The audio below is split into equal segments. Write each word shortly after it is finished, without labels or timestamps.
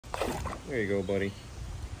There you go, buddy.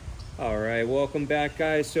 All right, welcome back,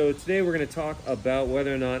 guys. So today we're going to talk about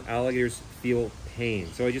whether or not alligators feel pain.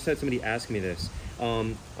 So I just had somebody ask me this.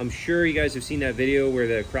 I'm sure you guys have seen that video where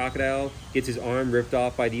the crocodile gets his arm ripped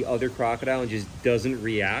off by the other crocodile and just doesn't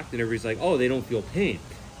react, and everybody's like, oh, they don't feel pain.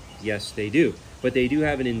 Yes, they do, but they do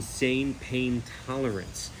have an insane pain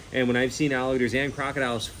tolerance. And when I've seen alligators and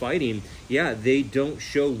crocodiles fighting, yeah, they don't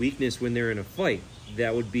show weakness when they're in a fight.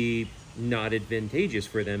 That would be not advantageous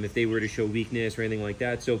for them if they were to show weakness or anything like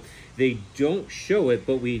that. So they don't show it,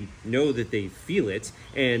 but we know that they feel it.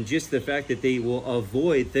 And just the fact that they will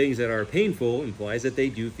avoid things that are painful implies that they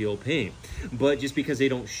do feel pain. But just because they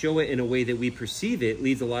don't show it in a way that we perceive it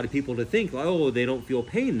leads a lot of people to think, oh, they don't feel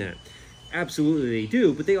pain then. Absolutely they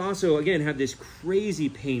do, but they also, again, have this crazy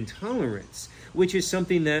pain tolerance, which is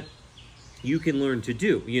something that you can learn to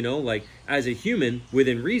do. You know, like as a human,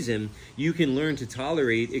 within reason, you can learn to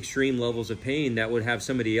tolerate extreme levels of pain that would have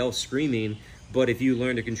somebody else screaming. But if you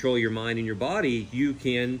learn to control your mind and your body, you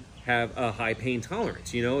can have a high pain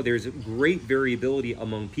tolerance. You know, there's great variability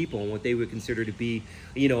among people and what they would consider to be,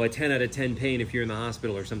 you know, a 10 out of 10 pain if you're in the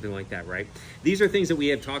hospital or something like that, right? These are things that we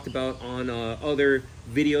have talked about on other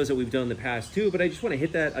videos that we've done in the past too, but I just want to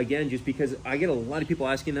hit that again just because I get a lot of people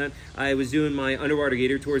asking that. I was doing my underwater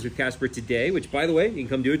gator tours with Casper today, which, by the way, you can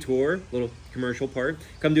come do a tour, little commercial part.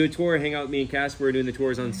 Come do a tour, hang out with me and Casper. We're doing the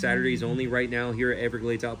tours on Saturdays only right now here at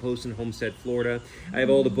Everglades Outpost in Homestead, Florida. I have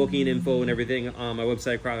all the booking info and everything on my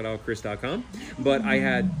website, crocodilechris.com. But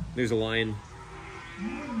there's a lion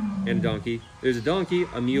and a donkey. There's a donkey,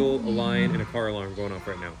 a mule, a lion, and a car alarm going off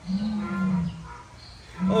right now.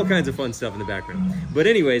 All kinds of fun stuff in the background. But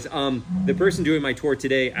anyways, the person doing my tour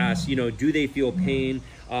today asked, you know, do they feel pain?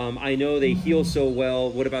 I know they heal so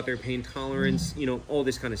well. What about their pain tolerance? You know, all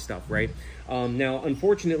this kind of stuff, right? Now,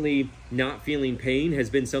 unfortunately, not feeling pain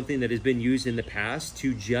has been something that has been used in the past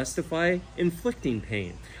to justify inflicting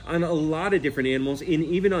pain on a lot of different animals and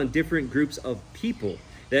even on different groups of people.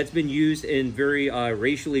 That's been used in very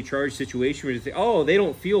racially charged situations where they say, oh, they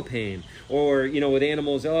don't feel pain. Or, you know, with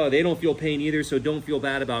animals, oh, they don't feel pain either, so don't feel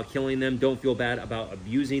bad about killing them. Don't feel bad about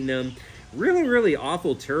abusing them. Really, really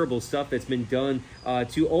awful, terrible stuff that's been done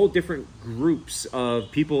to all different groups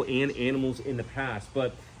of people and animals in the past.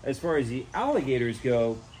 But as far as the alligators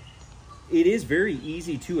go, it is very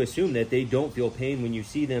easy to assume that they don't feel pain when you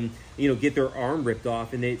see them, you know, get their arm ripped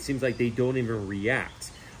off, and it seems like they don't even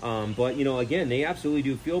react. But, you know, again, they absolutely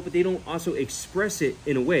do feel, but they don't also express it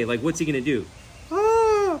in a way. Like, what's he going to do?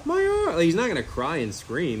 Ah, my arm. Like, he's not going to cry and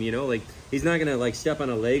scream, you know? Like, he's not going to, like, step on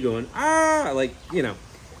a leg going, ah, like, you know.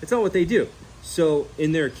 It's not what they do. So,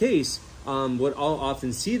 in their case, what I'll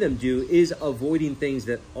often see them do is avoiding things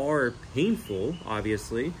that are painful,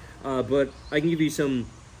 obviously. But I can give you some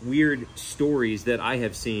weird stories that I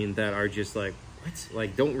have seen that are just like, what?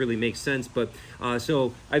 Like, don't really make sense. But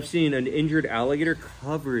so I've seen an injured alligator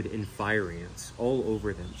covered in fire ants all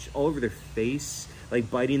over them, all over their face, like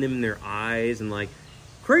biting them in their eyes and like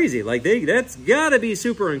crazy. Like that's gotta be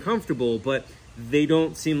super uncomfortable, but they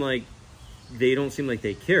don't seem like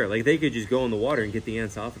they care. Like they could just go in the water and get the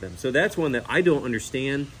ants off of them. So that's one that I don't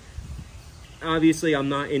understand. Obviously, I'm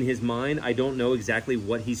not in his mind. I don't know exactly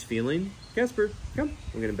what he's feeling. Casper, come.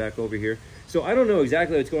 I'm gonna back over here. So I don't know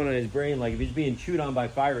exactly what's going on in his brain. Like if he's being chewed on by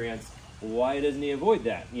fire ants, why doesn't he avoid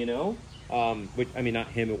that, you know? Which, I mean, not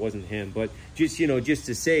him, it wasn't him, but just, you know, just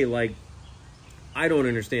to say, like, I don't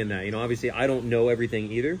understand that. You know, obviously I don't know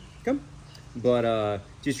everything either. Come. But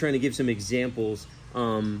just trying to give some examples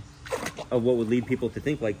of what would lead people to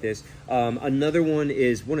think like this. Another one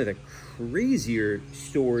is one of the crazier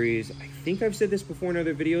stories. I think I've said this before in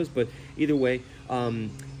other videos, but either way,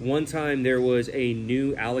 one time there was a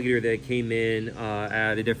new alligator that came in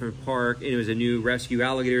at a different park, and it was a new rescue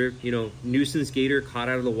alligator, you know, nuisance gator caught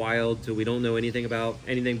out of the wild, so we don't know anything about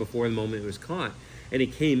anything before the moment it was caught. And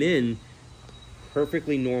it came in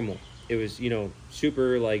perfectly normal. It was, you know,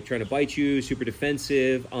 super like trying to bite you, super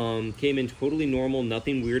defensive, came in totally normal,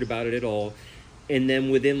 nothing weird about it at all. And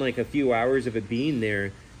then within like a few hours of it being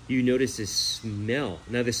there, you notice this smell.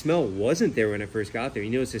 Now the smell wasn't there when I first got there. You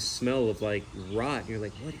notice this smell of like rot. And you're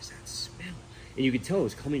like, what is that smell? And you could tell it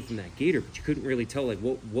was coming from that gator, but you couldn't really tell like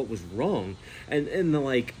what was wrong. And the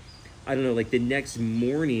like, I don't know, like the next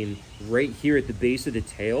morning right here at the base of the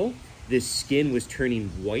tail, the skin was turning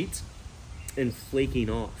white and flaking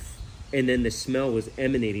off. And then the smell was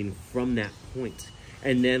emanating from that point.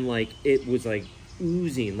 And then like, it was like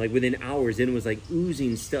oozing, like within hours, and it was like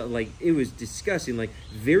oozing stuff. Like it was disgusting. Like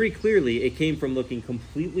very clearly it came from looking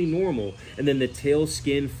completely normal. And then the tail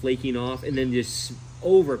skin flaking off, and then this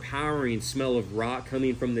overpowering smell of rot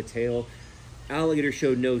coming from the tail. Alligator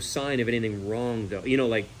showed no sign of anything wrong though. You know,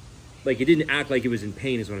 like like it didn't act like it was in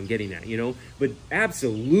pain is what I'm getting at, you know, but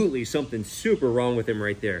absolutely something super wrong with him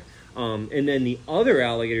right there. And then the other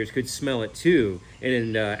alligators could smell it too.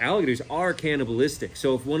 And alligators are cannibalistic.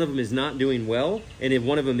 So if one of them is not doing well and if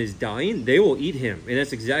one of them is dying, they will eat him. And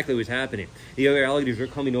that's exactly what's happening. The other alligators were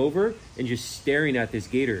coming over and just staring at this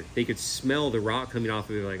gator. They could smell the rock coming off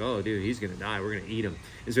of it, like, oh, dude, he's going to die. We're going to eat him.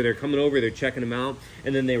 And so they're coming over, they're checking him out.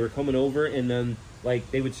 And then they were coming over and then like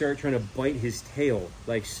they would start trying to bite his tail,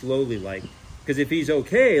 like slowly, like, because if he's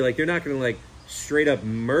okay, like they're not going to like straight up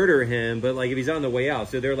murder him, but like if he's on the way out,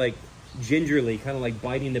 so they're like gingerly kind of like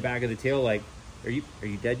biting the back of the tail, like, are you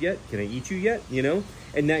dead yet? Can I eat you yet? You know?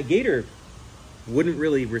 And that gator wouldn't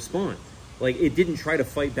really respond. Like it didn't try to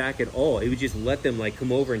fight back at all. It would just let them like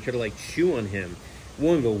come over and try to like chew on him.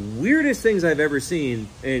 One of the weirdest things I've ever seen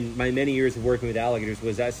in my many years of working with alligators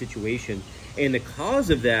was that situation. And the cause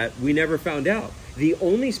of that, we never found out. The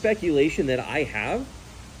only speculation that I have,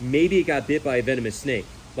 maybe it got bit by a venomous snake,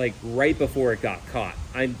 like right before it got caught.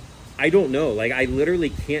 I don't know. Like I literally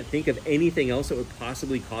can't think of anything else that would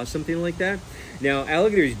possibly cause something like that. Now,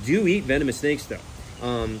 alligators do eat venomous snakes though.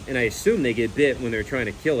 And I assume they get bit when they're trying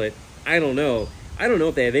to kill it. I don't know. I don't know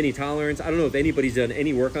if they have any tolerance. I don't know if anybody's done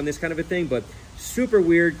any work on this kind of a thing, but super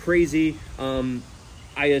weird, crazy.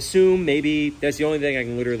 I assume maybe that's the only thing I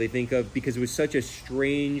can literally think of because it was such a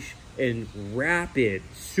strange and rapid,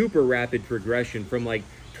 super rapid progression from like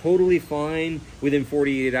totally fine within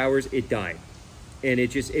 48 hours, it died. And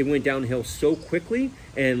it went downhill so quickly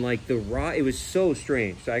and like it was so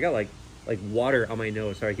strange. So I got like water on my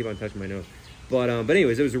nose. Sorry, I keep on touching my nose. But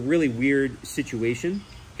anyways, it was a really weird situation.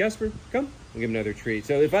 Casper, come. I'll give him another treat.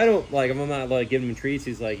 So if I'm not like giving him treats,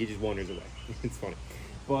 he just wanders away. It's funny.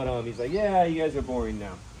 But he's like, yeah, you guys are boring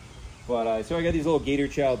now. But so I got these little gator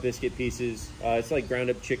chow biscuit pieces. It's like ground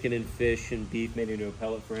up chicken and fish and beef made into a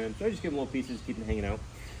pellet for him. So I just give him little pieces, keep him hanging out.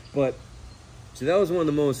 But so that was one of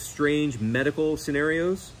the most strange medical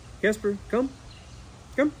scenarios. Casper, come.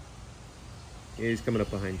 Come. Yeah, he's coming up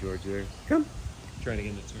behind George there. Come. Trying to get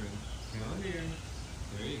in the turn. Come here.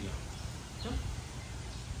 There you go. Come.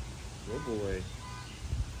 Oh boy.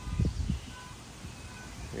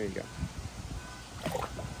 There you go.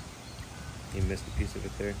 You missed a piece of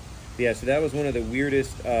it there. But yeah, so that was one of the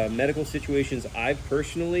weirdest medical situations I've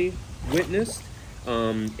personally witnessed.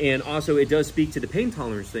 And also it does speak to the pain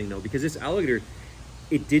tolerance thing though, because this alligator,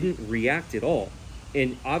 it didn't react at all.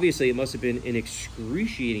 And obviously it must have been an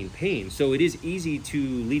excruciating pain. So it is easy to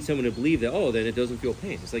lead someone to believe that, oh, then it doesn't feel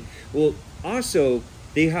pain. It's like, well, also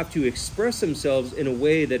they have to express themselves in a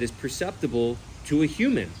way that is perceptible to a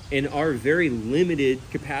human in our very limited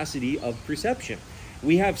capacity of perception.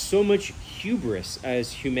 We have so much hubris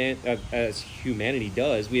as humanity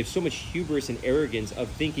does. We have so much hubris and arrogance of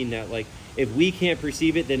thinking that like, if we can't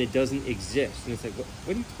perceive it, then it doesn't exist. And it's like,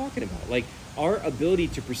 what are you talking about? Like, our ability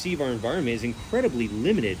to perceive our environment is incredibly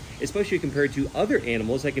limited, especially compared to other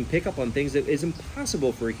animals that can pick up on things that is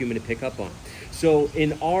impossible for a human to pick up on. So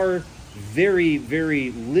in our very,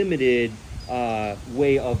 very limited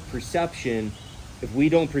way of perception, if we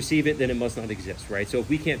don't perceive it, then it must not exist, right? So if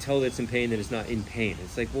we can't tell that it's in pain, then it's not in pain.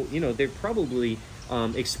 It's like, well, you know, they're probably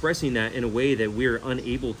expressing that in a way that we're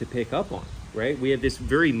unable to pick up on, right? We have this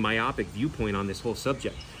very myopic viewpoint on this whole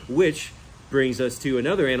subject, which brings us to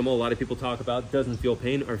another animal a lot of people talk about doesn't feel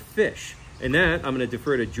pain, are fish. And that, I'm going to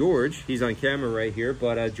defer to George. He's on camera right here,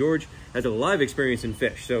 but George has a live experience in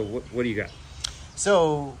fish. So what do you got?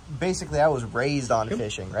 So basically I was raised on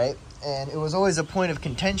fishing, right? And it was always a point of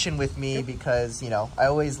contention with me because, you know, I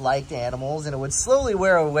always liked animals and it would slowly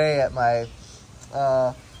wear away at my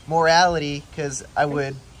morality because I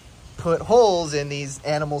would put holes in these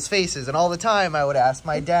animals' faces. And all the time I would ask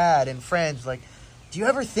my dad and friends, like, do you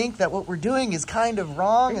ever think that what we're doing is kind of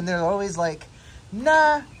wrong? And they're always like,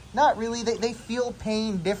 nah, not really. They feel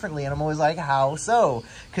pain differently. And I'm always like, how so?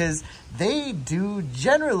 Because they do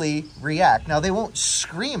generally react. Now, they won't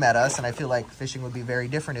scream at us, and I feel like fishing would be very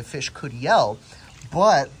different if fish could yell.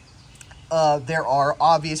 But there are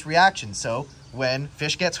obvious reactions. So when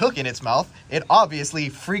fish gets hook in its mouth, it obviously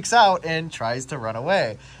freaks out and tries to run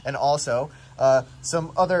away. And also,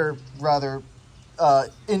 some other rather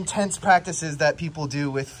intense practices that people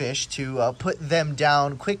do with fish to put them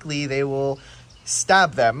down quickly. They will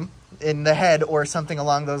stab them in the head or something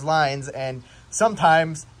along those lines, and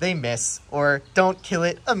sometimes they miss or don't kill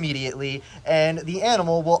it immediately, and the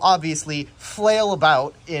animal will obviously flail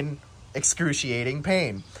about in excruciating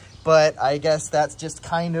pain. But I guess that's just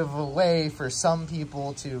kind of a way for some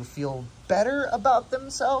people to feel better about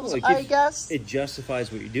themselves, well, I guess. It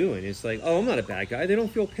justifies what you're doing. It's like, oh, I'm not a bad guy. They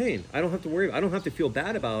don't feel pain. I don't have to worry. I don't have to feel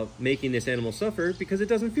bad about making this animal suffer because it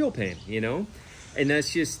doesn't feel pain, you know? And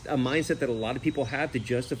that's just a mindset that a lot of people have to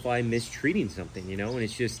justify mistreating something, you know, and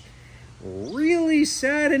it's just really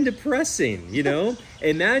sad and depressing, you know.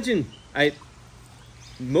 Imagine,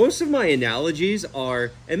 most of my analogies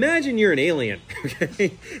are, imagine you're an alien,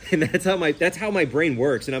 okay? And that's how my brain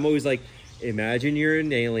works. And I'm always like, imagine you're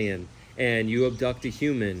an alien and you abduct a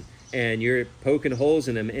human and you're poking holes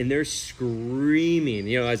in them and they're screaming,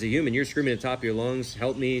 you know, as a human, you're screaming at the top of your lungs,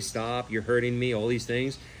 help me, stop, you're hurting me, all these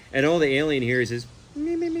things. And all the alien hears is,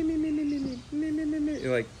 me, me, me, me, me, me, me, me, me, me, me, me.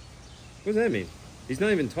 You're like, what does that mean? He's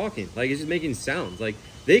not even talking. Like, he's just making sounds. Like,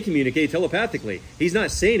 they communicate telepathically. He's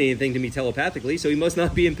not saying anything to me telepathically, so he must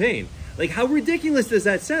not be in pain. Like, how ridiculous does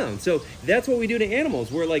that sound? So that's what we do to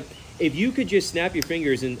animals. We're like, if you could just snap your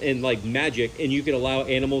fingers and like magic and you could allow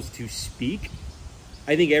animals to speak,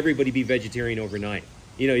 I think everybody be vegetarian overnight.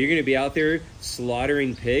 You know, you're going to be out there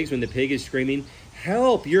slaughtering pigs when the pig is screaming,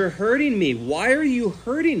 help, you're hurting me. Why are you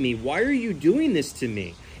hurting me? Why are you doing this to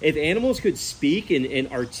me? If animals could speak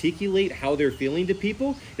and articulate how they're feeling to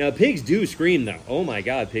people. Now, pigs do scream, though. Oh, my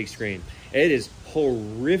God, pigs scream. It is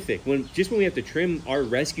horrific. When we have to trim our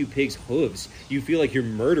rescue pigs' hooves, you feel like you're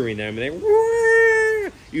murdering them. And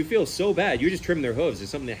you feel so bad. You just trim their hooves.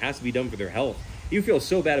 It's something that has to be done for their health. You feel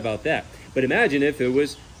so bad about that. But imagine if it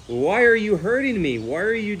was, why are you hurting me? Why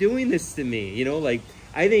are you doing this to me? You know, like,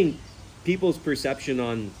 I think people's perception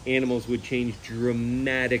on animals would change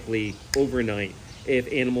dramatically overnight if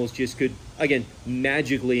animals just could, again,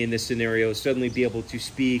 magically in this scenario, suddenly be able to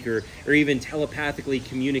speak or even telepathically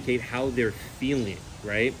communicate how they're feeling,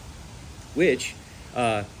 right? Which,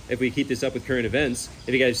 if we keep this up with current events,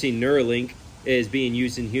 if you guys have seen Neuralink is being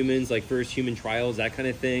used in humans, like first human trials, that kind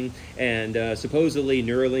of thing. And supposedly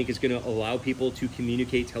Neuralink is going to allow people to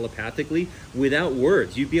communicate telepathically without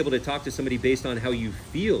words. You'd be able to talk to somebody based on how you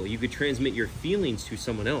feel. You could transmit your feelings to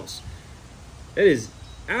someone else. It is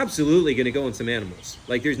absolutely going to go in some animals.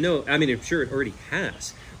 Like, there's no, I mean, I'm sure it already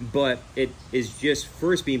has, but it is just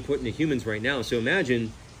first being put into humans right now. So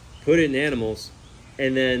imagine, put it in animals,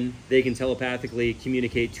 and then they can telepathically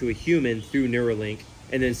communicate to a human through Neuralink,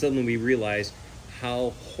 and then suddenly we realize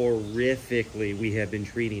how horrifically we have been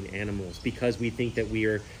treating animals because we think that we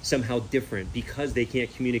are somehow different because they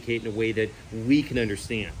can't communicate in a way that we can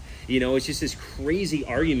understand. You know, it's just this crazy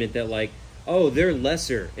argument that, like, oh, they're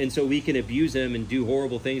lesser, and so we can abuse them and do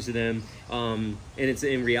horrible things to them. And it's,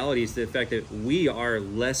 in reality, it's the fact that we are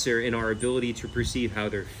lesser in our ability to perceive how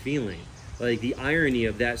they're feeling. Like, the irony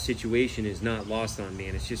of that situation is not lost on me,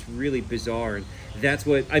 and it's just really bizarre. And that's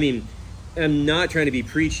what, I mean, I'm not trying to be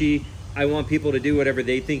preachy. I want people to do whatever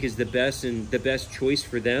they think is the best and the best choice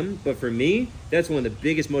for them. But for me, that's one of the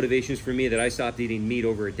biggest motivations for me that I stopped eating meat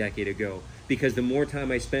over a decade ago. Because the more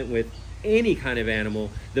time I spent with any kind of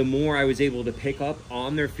animal, the more I was able to pick up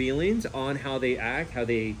on their feelings, on how they act, how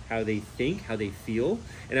they think, how they feel.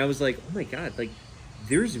 And I was like, oh my God, like,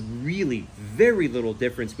 there's really very little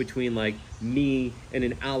difference between like me and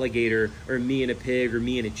an alligator or me and a pig or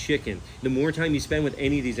me and a chicken. The more time you spend with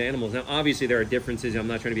any of these animals, now obviously there are differences, I'm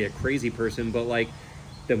not trying to be a crazy person, but like,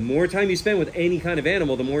 the more time you spend with any kind of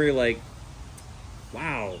animal, the more you're like,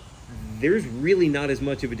 wow, there's really not as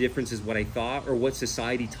much of a difference as what I thought or what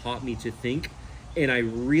society taught me to think. And I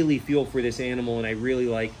really feel for this animal, and I really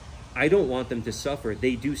like, I don't want them to suffer.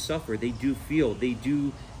 They do suffer, they do feel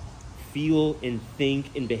and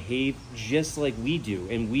think and behave just like we do,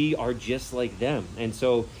 and we are just like them. And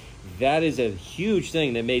so that is a huge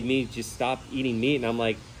thing that made me just stop eating meat. And I'm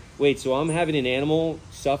like, wait, so I'm having an animal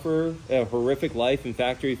suffer a horrific life in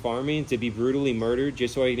factory farming to be brutally murdered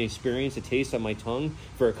just so I can experience a taste on my tongue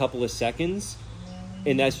for a couple of seconds,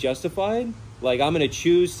 and that's justified? Like, I'm going to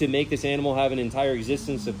choose to make this animal have an entire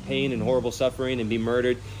existence of pain and horrible suffering and be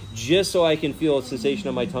murdered just so I can feel a sensation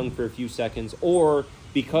on my tongue for a few seconds? Or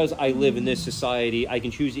because I live in this society, I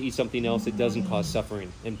can choose to eat something else that doesn't cause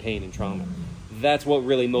suffering and pain and trauma? That's what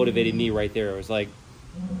really motivated me right there. It was like,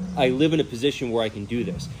 I live in a position where I can do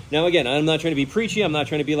this. Now, again, I'm not trying to be preachy. I'm not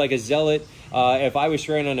trying to be like a zealot. If I was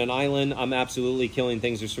stranded on an island, I'm absolutely killing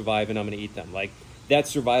things to survive, and I'm going to eat them. Like, that's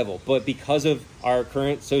survival. But because of our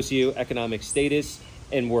current socioeconomic status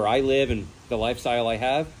and where I live and the lifestyle I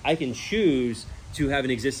have, I can choose to have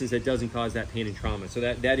an existence that doesn't cause that pain and trauma. So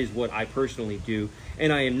that is what I personally do.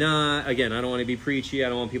 And I am not, again, I don't want to be preachy. I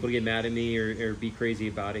don't want people to get mad at me or be crazy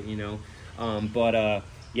about it, you know.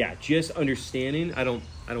 Yeah, just understanding. I don't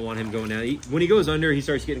want him going out. When he goes under, he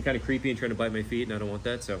starts getting kind of creepy and trying to bite my feet, and I don't want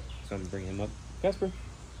that. So I'm gonna bring him up. Casper,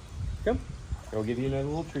 come. I'll give you another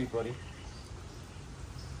little treat, buddy.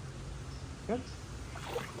 Come.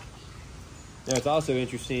 Now, it's also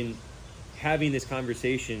interesting having this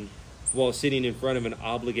conversation while sitting in front of an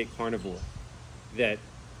obligate carnivore that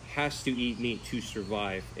has to eat meat to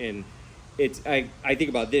survive. And I think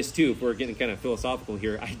about this too, if we're getting kind of philosophical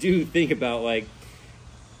here. I do think about, like,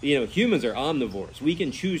 you know, humans are omnivores. We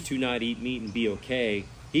can choose to not eat meat and be okay.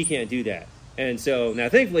 He can't do that. And so now,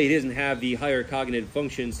 thankfully, he doesn't have the higher cognitive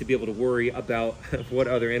functions to be able to worry about what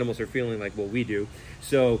other animals are feeling like what we do.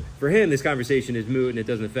 So for him, this conversation is moot and it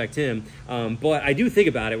doesn't affect him. But I do think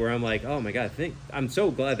about it where I'm like, oh my God, I'm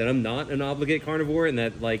so glad that I'm not an obligate carnivore, and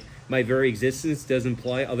that, like, my very existence does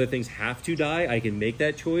imply other things have to die. I can make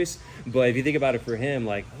that choice. But if you think about it for him,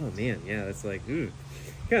 like, oh man, yeah, that's like,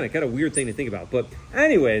 kind of weird thing to think about. But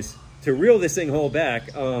anyways, to reel this thing whole back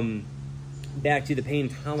to the pain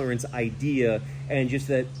tolerance idea, and just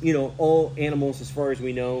that, you know, all animals, as far as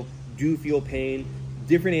we know, do feel pain.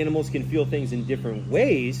 Different animals can feel things in different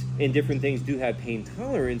ways, and different things do have pain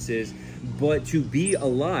tolerances. But to be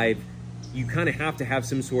alive, you kind of have to have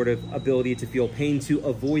some sort of ability to feel pain to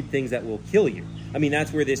avoid things that will kill you. I mean,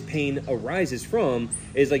 that's where this pain arises from,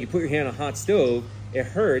 is like you put your hand on a hot stove, it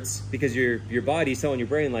hurts because your body's telling your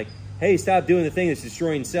brain, like, hey, stop doing the thing that's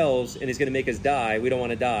destroying cells and it's going to make us die. We don't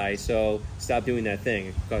want to die, so stop doing that thing.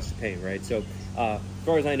 It causes pain, right? So as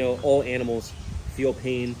far as I know, all animals feel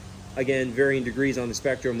pain. Again, varying degrees on the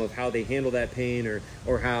spectrum of how they handle that pain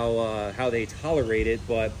or how they tolerate it.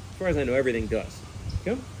 But as far as I know, everything does.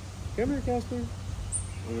 Come here, Casper. I'm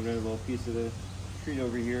going to grab a little piece of the treat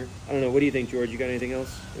over here. I don't know. What do you think, George? You got anything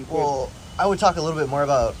else? Well, I would talk a little bit more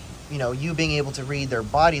about, you know, you being able to read their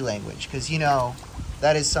body language, because, you know,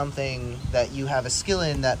 that is something that you have a skill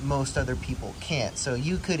in that most other people can't. So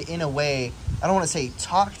you could, in a way, I don't want to say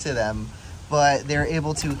talk to them, but they're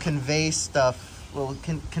able to convey stuff,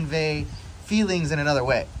 convey feelings in another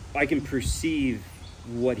way. I can perceive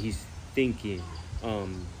what he's thinking.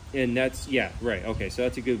 And that's, yeah, right. Okay, so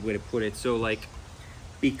that's a good way to put it. So, like,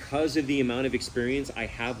 because of the amount of experience I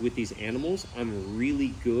have with these animals, I'm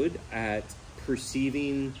really good at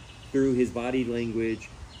perceiving through his body language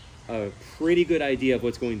a pretty good idea of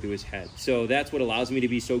what's going through his head. So that's what allows me to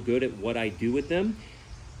be so good at what I do with them,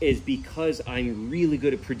 is because I'm really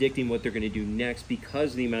good at predicting what they're going to do next,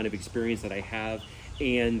 because of the amount of experience that I have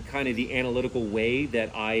and kind of the analytical way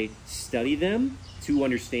that I study them to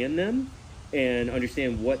understand them and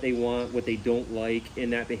understand what they want, what they don't like,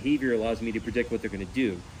 and that behavior allows me to predict what they're going to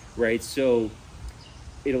do, right? So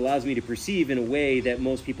it allows me to perceive in a way that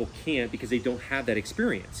most people can't, because they don't have that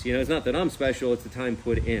experience. You know, it's not that I'm special, it's the time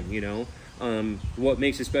put in, you know. What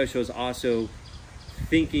makes it special is also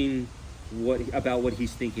thinking about what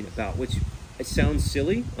he's thinking about, which it sounds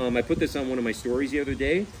silly. I put this on one of my stories the other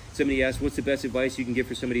day. Somebody asked, what's the best advice you can give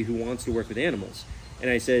for somebody who wants to work with animals?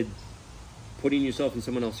 And I said, putting yourself in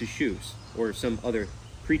someone else's shoes, or some other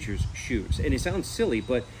creature's shoes. And it sounds silly,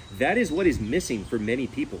 but that is what is missing for many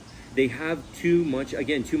people. They have too much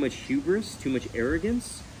hubris, too much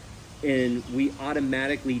arrogance, and we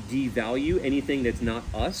automatically devalue anything that's not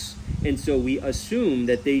us. And so we assume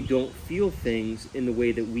that they don't feel things in the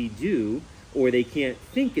way that we do, or they can't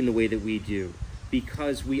think in the way that we do,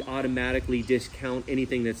 because we automatically discount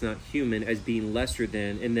anything that's not human as being lesser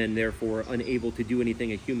than, and then therefore unable to do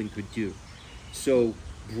anything a human could do. So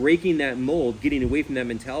breaking that mold, getting away from that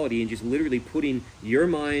mentality, and just literally putting your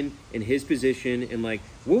mind in his position, and like,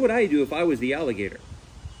 what would I do if I was the alligator?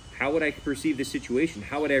 How would I perceive the situation?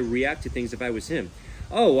 How would I react to things if I was him?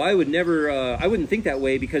 Oh, I wouldn't think that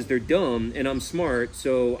way because they're dumb and I'm smart,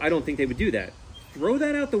 so I don't think they would do that. Throw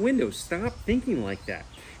that out the window. Stop thinking like that.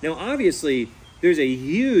 Now, obviously, there's a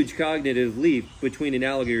huge cognitive leap between an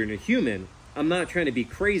alligator and a human. I'm not trying to be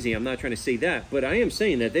crazy. I'm not trying to say that, but I am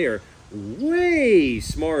saying that they are way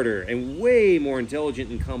smarter and way more intelligent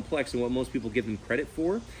and complex than what most people give them credit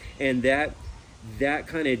for. And that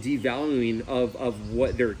kind of devaluing of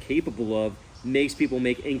what they're capable of makes people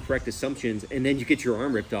make incorrect assumptions, and then you get your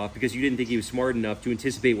arm ripped off because you didn't think he was smart enough to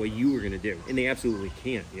anticipate what you were going to do. And they absolutely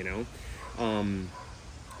can't, you know.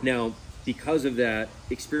 Now, because of that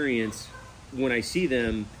experience, when I see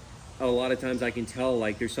them, a lot of times I can tell,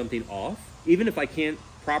 like, there's something off, even if I can't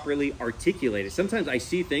properly articulate it. Sometimes I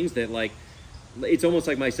see things that, like, it's almost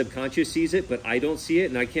like my subconscious sees it, but I don't see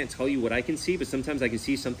it, and I can't tell you what I can see, but sometimes I can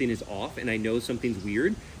see something is off, and I know something's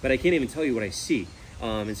weird, but I can't even tell you what I see.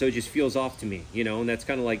 And so it just feels off to me, you know, and that's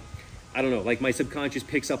kind of like, I don't know, like my subconscious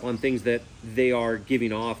picks up on things that they are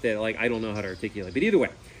giving off that, like, I don't know how to articulate. But either way,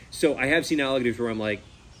 so I have seen alligators where I'm like,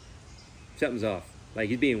 something's off. Like,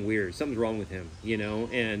 he's being weird. Something's wrong with him, you know?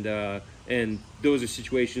 And those are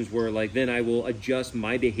situations where, like, then I will adjust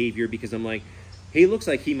my behavior because I'm like, he looks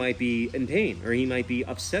like he might be in pain or he might be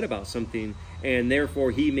upset about something, and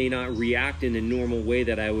therefore he may not react in a normal way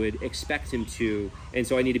that I would expect him to. And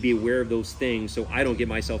so I need to be aware of those things so I don't get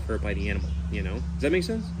myself hurt by the animal, you know? Does that make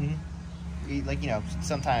sense? Mm-hmm. Like, you know,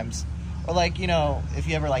 sometimes, or like, you know, if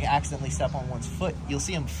you ever like accidentally step on one's foot, you'll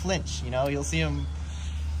see him flinch, you know, you'll see him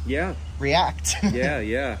react.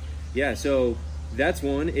 Yeah. So that's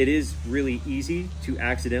one. It is really easy to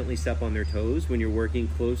accidentally step on their toes when you're working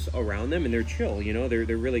close around them, and they're chill, you know, they're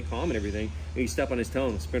really calm and everything. And you step on his toe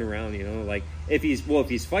and spin around, you know, like if he's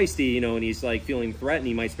feisty, you know, and he's like feeling threatened,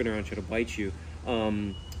 he might spin around and try to bite you.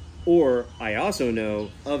 Or I also know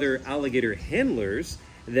other alligator handlers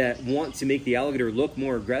that want to make the alligator look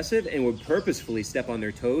more aggressive and would purposefully step on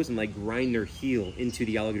their toes and like grind their heel into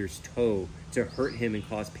the alligator's toe to hurt him and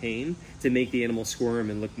cause pain, to make the animal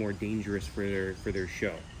squirm and look more dangerous for their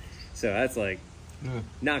show. So that's like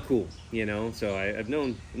not cool, you know. So I've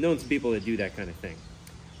known some people that do that kind of thing.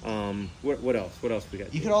 What else we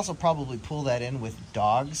got? You could also probably pull that in with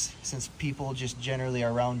dogs, since people just generally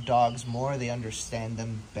are around dogs more, they understand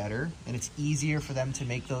them better, and it's easier for them to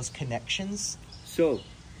make those connections. So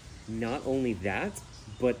not only that,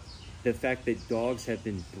 but the fact that dogs have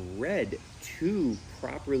been bred to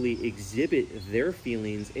properly exhibit their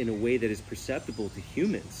feelings in a way that is perceptible to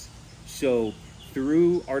humans. So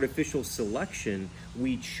through artificial selection,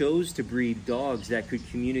 we chose to breed dogs that could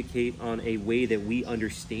communicate on a way that we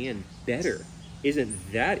understand better.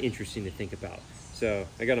 Isn't that interesting to think about? So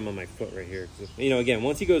I got him on my foot right here. You know, again,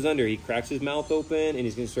 once he goes under, he cracks his mouth open and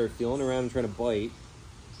he's going to start feeling around and trying to bite.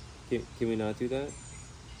 Can we not do that?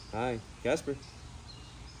 Hi, Casper.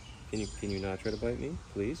 Can you not try to bite me,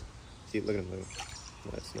 please? See, look at him.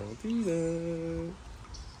 Let's not do that.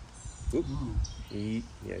 Whoop. Yeah,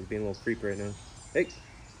 he's being a little creep right now. Hey,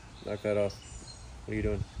 knock that off. What are you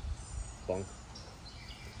doing? Bonk.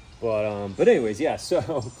 But anyways, yeah.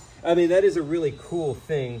 So I mean, that is a really cool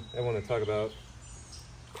thing I want to talk about.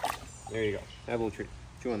 There you go. Have a little treat.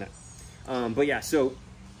 Chew on that. But yeah, so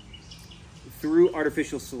through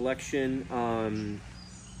artificial selection,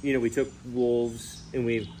 you know, we took wolves and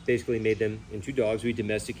we basically made them into dogs. We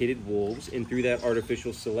domesticated wolves, and through that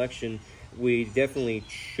artificial selection, we definitely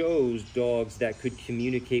chose dogs that could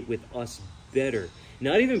communicate with us better.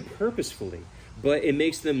 Not even purposefully, but it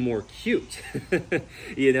makes them more cute,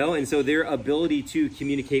 you know? And so their ability to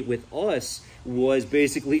communicate with us was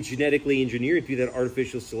basically genetically engineered through that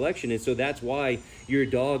artificial selection. And so that's why your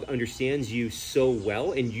dog understands you so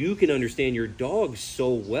well, and you can understand your dog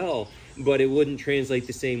so well, but it wouldn't translate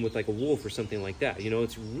the same with like a wolf or something like that. You know,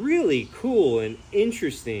 it's really cool and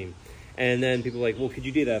interesting. And then people are like, well, could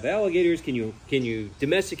you do that with alligators? Can you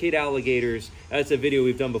domesticate alligators? That's a video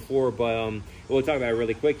we've done before, but we'll talk about it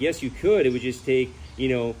really quick. Yes, you could. It would just take, you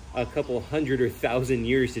know, a couple hundred or thousand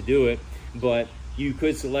years to do it, but you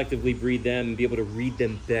could selectively breed them and be able to read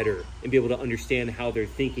them better and be able to understand how they're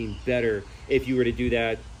thinking better if you were to do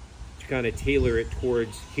that, to kind of tailor it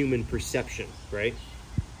towards human perception, right?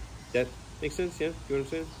 That makes sense? Yeah? You know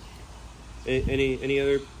what I'm saying? Any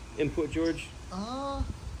other input, George?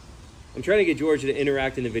 I'm trying to get George to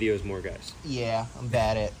interact in the videos more, guys. Yeah, I'm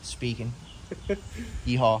bad at speaking.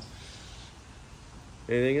 Yeehaw.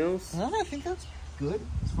 Anything else? No, I think that's good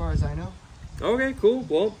as far as I know. Okay, cool.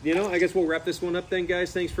 Well, you know, I guess we'll wrap this one up then,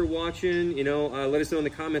 guys. Thanks for watching. You know, let us know in the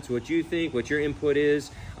comments what you think, what your input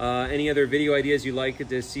is, any other video ideas you'd like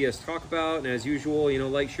to see us talk about. And as usual, you know,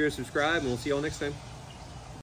 like, share, subscribe, and we'll see you all next time.